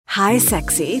Hi,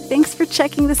 sexy. Thanks for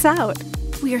checking this out.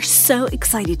 We are so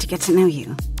excited to get to know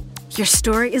you. Your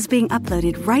story is being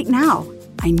uploaded right now.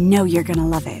 I know you're going to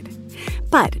love it.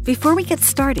 But before we get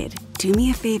started, do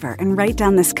me a favor and write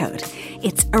down this code.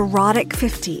 It's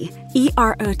erotic50,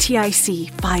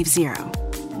 EROTIC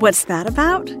 50. What's that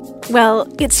about?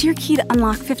 Well, it's your key to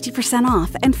unlock 50%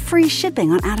 off and free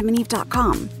shipping on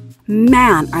adamandeve.com.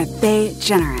 Man, are they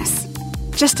generous.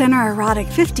 Just enter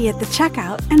erotic50 at the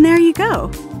checkout, and there you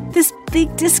go. This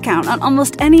big discount on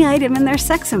almost any item in their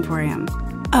sex emporium.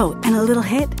 Oh, and a little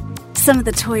hit? Some of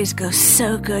the toys go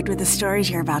so good with the stories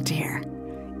you're about to hear.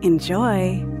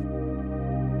 Enjoy!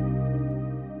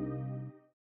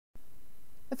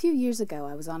 A few years ago,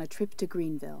 I was on a trip to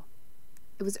Greenville.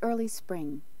 It was early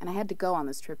spring, and I had to go on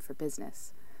this trip for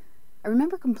business. I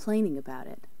remember complaining about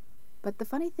it, but the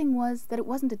funny thing was that it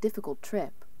wasn't a difficult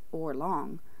trip, or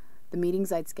long. The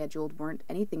meetings I'd scheduled weren't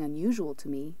anything unusual to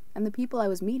me, and the people I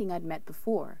was meeting I'd met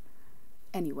before.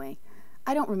 Anyway,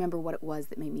 I don't remember what it was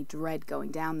that made me dread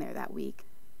going down there that week,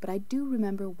 but I do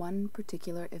remember one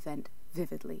particular event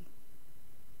vividly.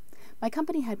 My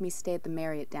company had me stay at the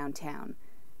Marriott downtown.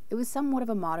 It was somewhat of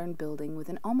a modern building with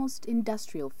an almost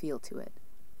industrial feel to it.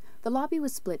 The lobby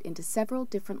was split into several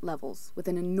different levels with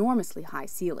an enormously high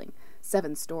ceiling,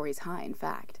 7 stories high, in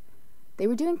fact. They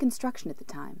were doing construction at the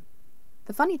time.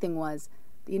 The funny thing was,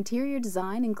 the interior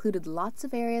design included lots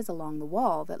of areas along the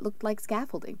wall that looked like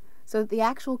scaffolding, so that the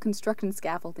actual construction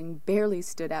scaffolding barely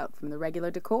stood out from the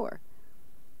regular decor.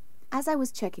 As I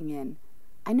was checking in,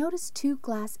 I noticed 2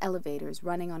 glass elevators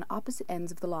running on opposite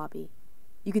ends of the lobby.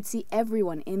 You could see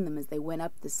everyone in them as they went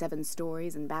up the 7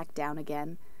 stories and back down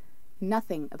again.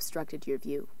 Nothing obstructed your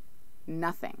view.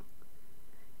 Nothing.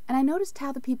 And I noticed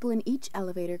how the people in each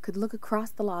elevator could look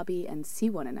across the lobby and see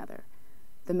one another.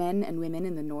 The men and women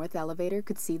in the north elevator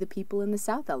could see the people in the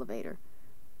south elevator.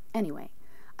 Anyway,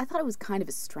 I thought it was kind of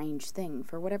a strange thing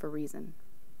for whatever reason.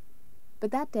 But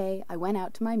that day, I went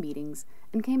out to my meetings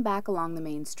and came back along the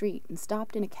main street and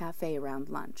stopped in a cafe around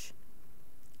lunch.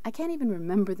 I can't even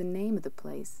remember the name of the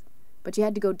place, but you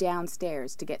had to go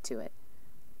downstairs to get to it.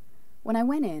 When I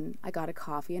went in, I got a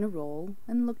coffee and a roll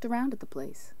and looked around at the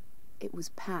place. It was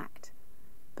packed.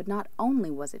 But not only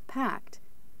was it packed,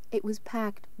 it was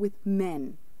packed with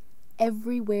men.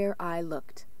 Everywhere I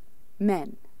looked.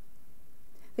 Men.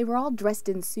 They were all dressed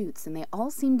in suits, and they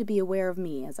all seemed to be aware of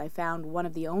me as I found one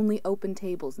of the only open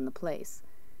tables in the place.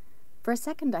 For a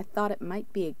second I thought it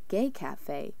might be a gay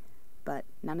cafe, but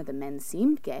none of the men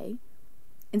seemed gay.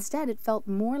 Instead, it felt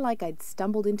more like I'd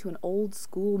stumbled into an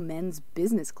old-school men's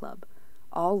business club,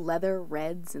 all leather,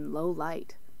 reds, and low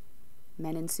light.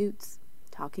 Men in suits,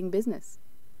 talking business.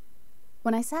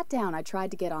 When I sat down, I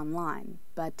tried to get online,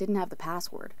 but didn't have the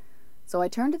password, so I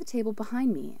turned to the table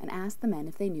behind me and asked the men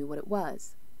if they knew what it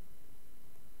was.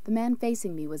 The man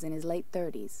facing me was in his late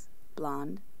 30s,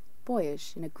 blonde,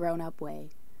 boyish in a grown-up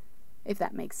way, if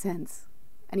that makes sense,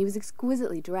 and he was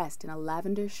exquisitely dressed in a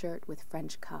lavender shirt with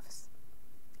French cuffs.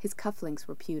 His cufflinks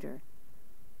were pewter.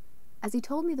 As he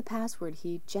told me the password,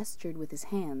 he gestured with his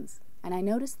hands, and I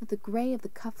noticed that the gray of the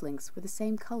cufflinks were the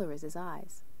same color as his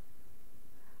eyes.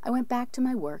 I went back to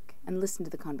my work and listened to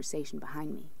the conversation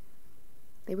behind me.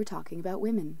 They were talking about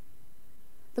women.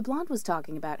 The blonde was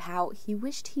talking about how he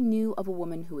wished he knew of a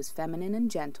woman who was feminine and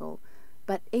gentle,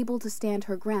 but able to stand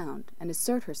her ground and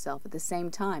assert herself at the same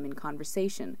time in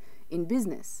conversation, in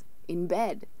business, in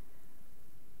bed.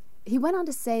 He went on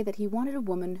to say that he wanted a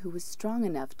woman who was strong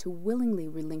enough to willingly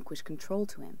relinquish control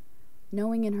to him,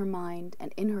 knowing in her mind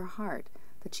and in her heart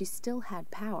that she still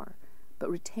had power, but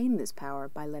retained this power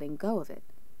by letting go of it,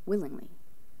 willingly.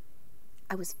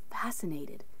 I was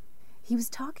fascinated. He was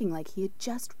talking like he had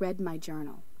just read my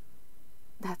journal.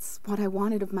 That's what I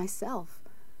wanted of myself.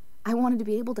 I wanted to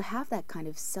be able to have that kind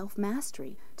of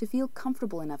self-mastery, to feel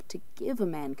comfortable enough to give a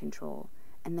man control,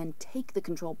 and then take the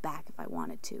control back if I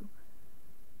wanted to.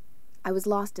 I was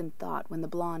lost in thought when the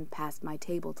blonde passed my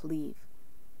table to leave.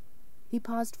 He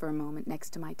paused for a moment next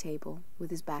to my table,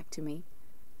 with his back to me,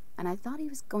 and I thought he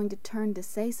was going to turn to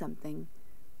say something,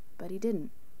 but he didn't.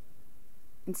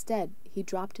 Instead, he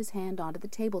dropped his hand onto the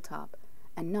tabletop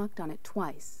and knocked on it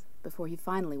twice before he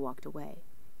finally walked away.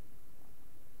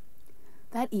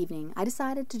 That evening, I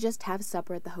decided to just have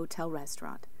supper at the hotel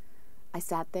restaurant. I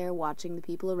sat there watching the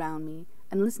people around me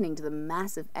and listening to the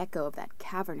massive echo of that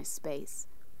cavernous space.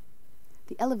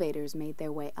 The elevators made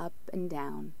their way up and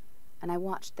down, and I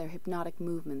watched their hypnotic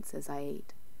movements as I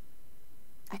ate.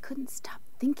 I couldn't stop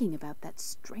thinking about that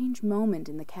strange moment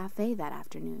in the cafe that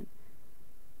afternoon.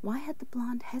 Why had the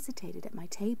blonde hesitated at my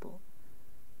table?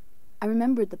 I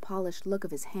remembered the polished look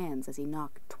of his hands as he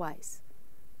knocked twice.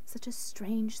 Such a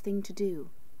strange thing to do.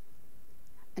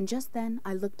 And just then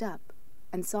I looked up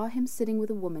and saw him sitting with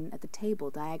a woman at the table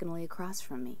diagonally across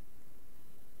from me.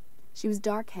 She was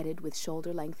dark-headed with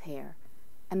shoulder-length hair,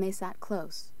 and they sat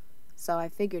close, so I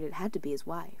figured it had to be his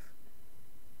wife.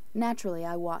 Naturally,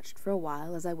 I watched for a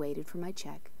while as I waited for my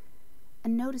check,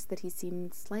 and noticed that he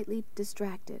seemed slightly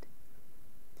distracted.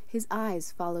 His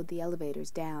eyes followed the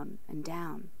elevators down and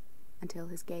down until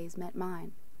his gaze met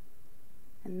mine.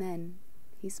 And then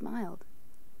he smiled.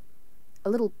 A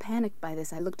little panicked by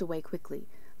this, I looked away quickly,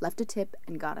 left a tip,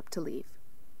 and got up to leave.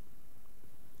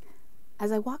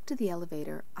 As I walked to the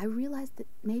elevator, I realized that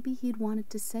maybe he'd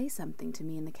wanted to say something to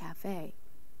me in the cafe.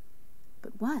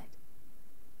 But what?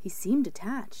 He seemed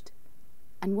attached.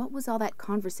 And what was all that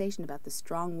conversation about the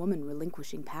strong woman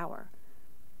relinquishing power?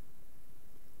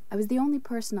 I was the only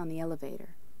person on the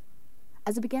elevator.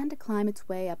 As it began to climb its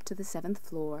way up to the 7th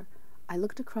floor, I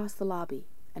looked across the lobby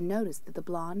and noticed that the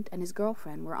blonde and his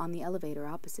girlfriend were on the elevator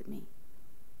opposite me.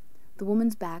 The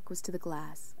woman's back was to the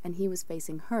glass, and he was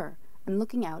facing her and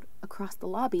looking out across the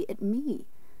lobby at me.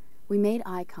 We made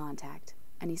eye contact,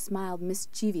 and he smiled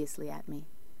mischievously at me.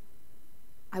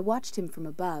 I watched him from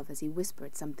above as he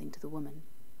whispered something to the woman.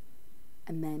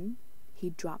 And then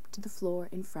he dropped to the floor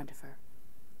in front of her.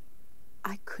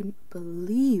 I couldn't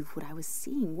believe what I was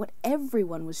seeing, what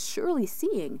everyone was surely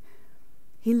seeing.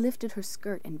 He lifted her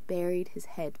skirt and buried his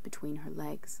head between her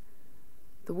legs.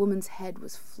 The woman's head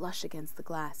was flush against the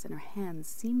glass, and her hands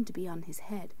seemed to be on his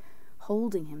head,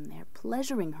 holding him there,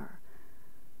 pleasuring her.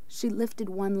 She lifted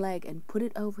one leg and put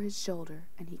it over his shoulder,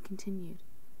 and he continued.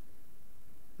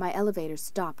 My elevator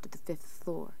stopped at the 5th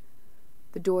floor.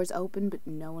 The doors opened, but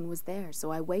no one was there,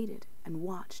 so I waited and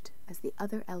watched as the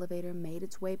other elevator made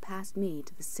its way past me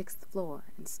to the 6th floor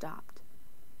and stopped.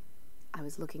 I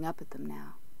was looking up at them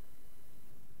now.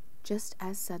 Just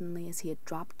as suddenly as he had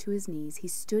dropped to his knees, he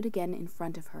stood again in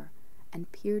front of her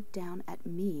and peered down at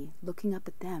me, looking up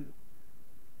at them.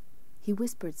 He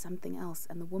whispered something else,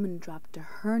 and the woman dropped to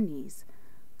her knees,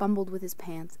 fumbled with his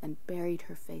pants, and buried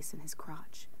her face in his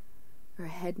crotch. Her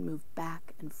head moved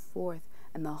back and forth,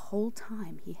 and the whole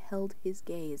time he held his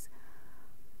gaze.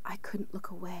 I couldn't look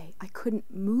away. I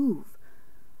couldn't move.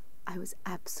 I was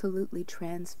absolutely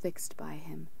transfixed by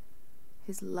him,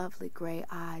 his lovely gray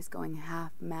eyes going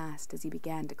half-mast as he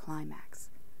began to climax.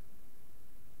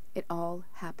 It all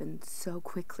happened so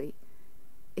quickly.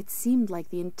 It seemed like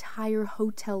the entire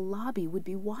hotel lobby would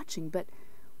be watching, but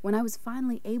when I was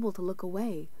finally able to look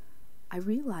away, I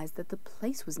realized that the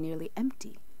place was nearly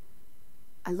empty.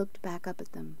 I looked back up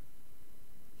at them.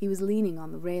 He was leaning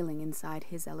on the railing inside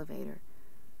his elevator,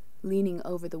 leaning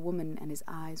over the woman, and his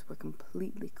eyes were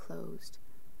completely closed.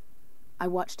 I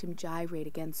watched him gyrate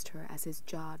against her as his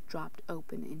jaw dropped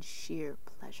open in sheer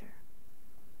pleasure.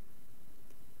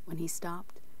 When he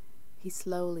stopped, he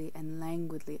slowly and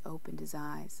languidly opened his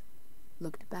eyes,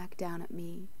 looked back down at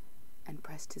me, and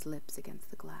pressed his lips against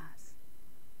the glass.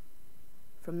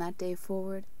 From that day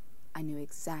forward, I knew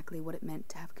exactly what it meant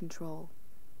to have control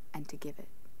and to give it.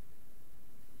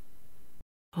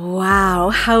 Wow,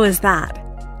 how is that?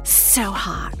 So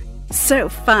hot. So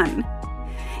fun.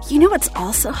 You know what's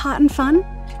also hot and fun?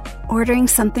 Ordering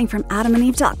something from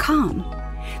AdamandEve.com.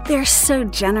 They're so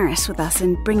generous with us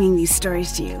in bringing these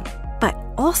stories to you, but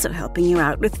also helping you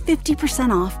out with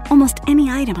 50% off almost any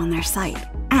item on their site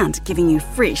and giving you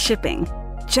free shipping.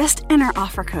 Just enter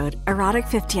offer code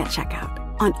EROTIC50 at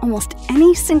checkout on almost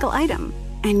any single item,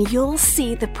 and you'll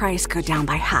see the price go down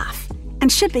by half. And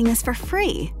shipping is for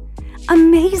free.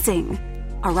 Amazing!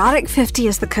 EROTIC50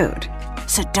 is the code.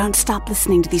 So don't stop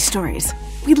listening to these stories.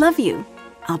 We love you.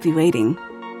 I'll be waiting.